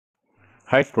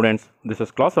Hi students, this is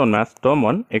class 7 maths term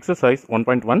 1 exercise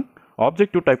 1.1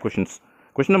 objective type questions.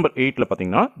 Question number 8 la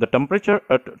pathina the temperature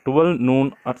at 12 noon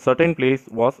at certain place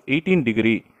was 18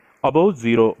 degree above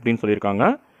 0 அப்படினு சொல்லிருக்காங்க.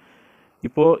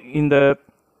 இப்போ இந்த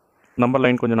number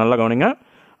line கொஞ்சம் நல்லா கவனிங்க.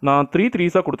 நான் 3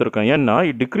 3s கொடுத்திருக்கேன். ஏன்னா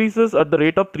it decreases at the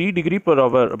rate of 3 degree per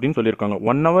hour அப்படினு சொல்லிருக்காங்க.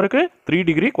 1 ஹவருக்கு 3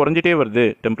 டிகிரி குறைஞ்சிட்டே வருது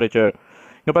டெம்பரேச்சர்.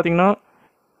 இங்க பாத்தீங்கன்னா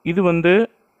இது வந்து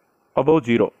above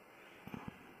 0.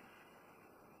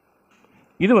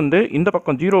 இது வந்து இந்த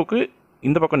பக்கம் 0க்கு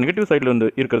இந்த பக்கம் நெகட்டிவ் சைடுல வந்து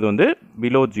இருக்குது வந்து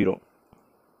below 0.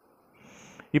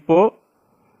 இப்போ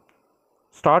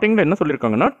ஸ்டார்டிங்ல என்ன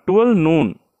சொல்லிருக்காங்கன்னா 12 noon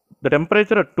the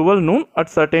temperature at 12 noon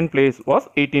at certain place was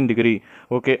 18 degree.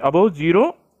 Okay, above 0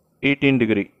 18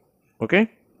 degree. Okay,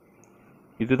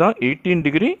 இதுதான் 18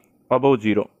 degree above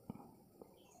 0.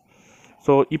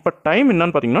 So இப்போ டைம்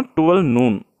என்னன்னு பாத்தீங்கன்னா 12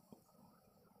 noon.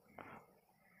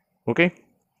 Okay,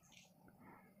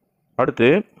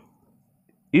 அடுத்து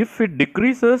if it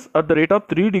decreases at the rate of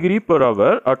 3 degree per hour,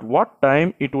 at what time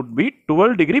it would be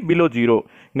 12 degree below 0.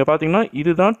 இங்க பாத்தீங்கன்னா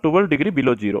இதுதான் 12 degree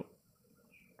below 0.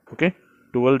 Okay,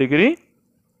 12 degree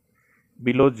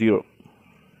below 0.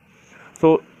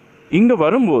 So இங்க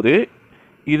வரும்போது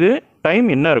இது டைம்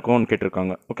என்ன இருக்கும்னு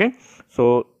கேட்டிருக்காங்க. ஓகே, ஸோ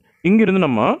இங்கிருந்து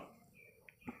நம்ம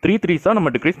 3 3s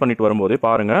நம்ம டிக்ரீஸ் பண்ணிட்டு வரும்போது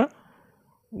பாருங்க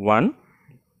 1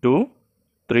 2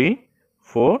 3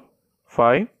 4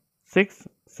 5 6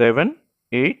 7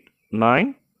 8 9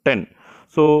 10.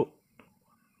 ஸோ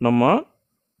நம்ம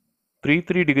 3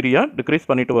 3 டிகிரியாக டிக்ரீஸ்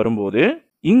பண்ணிட்டு வரும்போது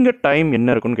இங்கே டைம் என்ன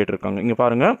இருக்குன்னு கேட்டிருக்காங்க. இங்கே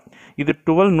பாருங்கள், இது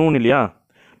 12 noon இல்லையா,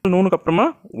 12 noonக்கு அப்புறமா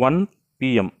 1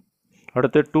 PM,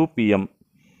 அடுத்து 2 PM,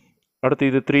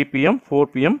 அடுத்து இது 3 PM 4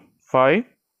 PM 5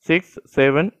 6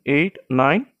 7 8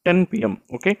 9 10 PM.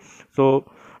 Okay, so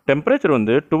temperature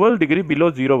வந்து 12 டிகிரி பிலோ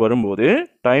 0 வரும்போது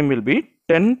time will be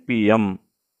 10 PM.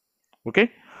 Okay,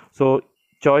 so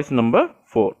choice number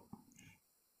 4.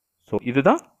 So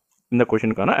இதுதான் இந்த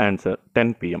கொஷனுக்கான ஆன்சர்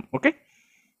 10 PM. ஓகே,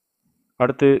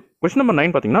 அடுத்து கொஷின் நம்பர்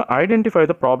 9 பார்த்தீங்கன்னா identify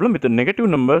the problem with negative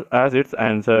number as it's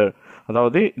answer.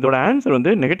 அதாவது இதோட answer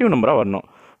வந்து negative நம்பராக வரணும்.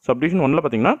 சப்டிவிஷன் 1ல்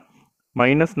பார்த்தீங்கன்னா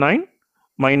 -9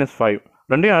 -5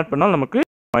 ரெண்டையும் ஆட் பண்ணால் நமக்கு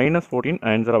 -14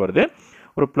 ஆன்சராக வருது.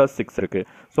 ஒரு +6 இருக்குது.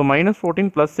 ஸோ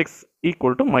 -14 + 6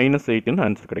 = -8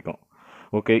 ஆன்சர் கிடைக்கும்.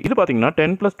 ஓகே, இது பார்த்தீங்கன்னா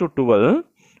 10 + 2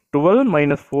 12,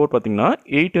 12 - 4 பார்த்தீங்கன்னா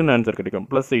 8 ஆன்சர் கிடைக்கும்,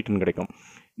 +8 கிடைக்கும்.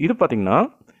 இது பார்த்தீங்கன்னா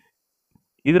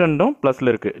இது ரெண்டும் ப்ளஸில்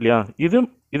இருக்குது இல்லையா,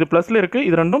 இது ப்ளஸில் இருக்குது,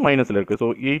 இது ரெண்டும் மைனஸில் இருக்குது. ஸோ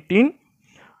 18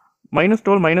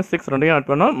 -12 -6 ரெண்டையும் ஆட்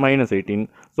பண்ணால் -18.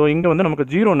 ஸோ இங்கே வந்து நமக்கு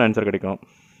 0 ஆன்சர் கிடைக்கும்.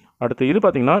 அடுத்து இது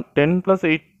பார்த்தீங்கன்னா 10 +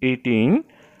 8 18,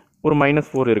 ஒரு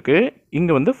 -4 இருக்குது,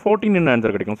 இங்கே வந்து 14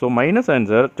 ஆன்சர் கிடைக்கும். So minus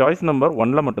answer choice number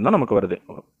 1ல் மட்டும்தான் நமக்கு வருது.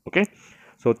 ஓகே,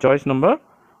 ஸோ சாய்ஸ் நம்பர்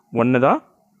 1 தான்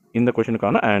இந்த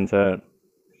கொஷனுக்கான ஆன்சர்.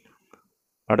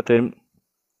 அடுத்து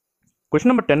கொஷின்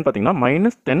நம்பர் 10 பார்த்தீங்கன்னா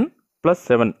 -10 +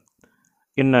 7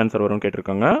 என்ன ஆன்சர் வரும்னு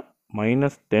கேட்டிருக்காங்க.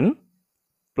 -10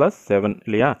 + 7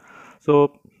 இல்லையா. ஸோ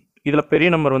இதில் பெரிய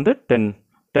நம்பர் வந்து 10,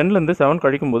 10லேருந்து 7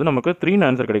 கழிக்கும்போது நமக்கு 3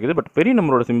 ஆன்சர் கிடைக்குது. பட் பெரிய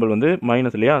நம்பரோட சிம்பிள் வந்து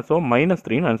மைனஸ் இல்லையா, ஸோ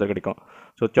 -3 ஆன்சர் கிடைக்கும்.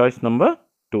 ஸோ சாய்ஸ் நம்பர்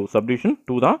 2, சப்டிவிஷன்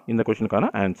 2 தான் இந்த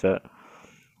கொஷனுக்கான ஆன்சர்.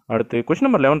 அடுத்து கொஷின்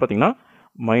நம்பர் 11 பார்த்தீங்கன்னா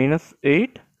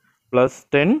 -8 +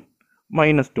 10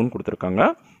 -2 கொடுத்துருக்காங்க.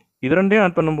 இது ரெண்டையும்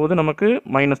ஆட் பண்ணும்போது நமக்கு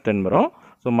 -10 வரும்.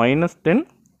 ஸோ -10,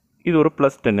 இது ஒரு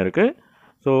 +10 இருக்குது.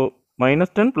 ஸோ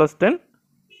 -10 + 10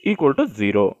 =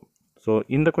 0. ஸோ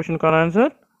இந்த கொஷனுக்கான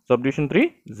ஆன்சர் சப்டிவிஷன் 3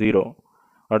 0.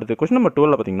 அடுத்து கொஷின் நம்பர்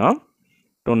 12ல் பார்த்தீங்கன்னா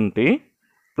 20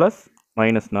 +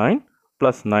 -9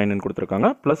 + 9 கொடுத்துருக்காங்க.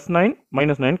 +9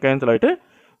 -9 கேன்சல் ஆகிட்டு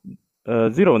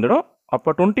 0 வந்துடும். அப்போ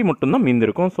 20 மட்டும்தான்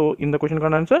மீந்திருக்கும். ஸோ இந்த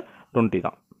கொஷனுக்கான ஆன்சர் 20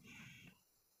 தான்.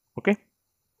 ஓகே.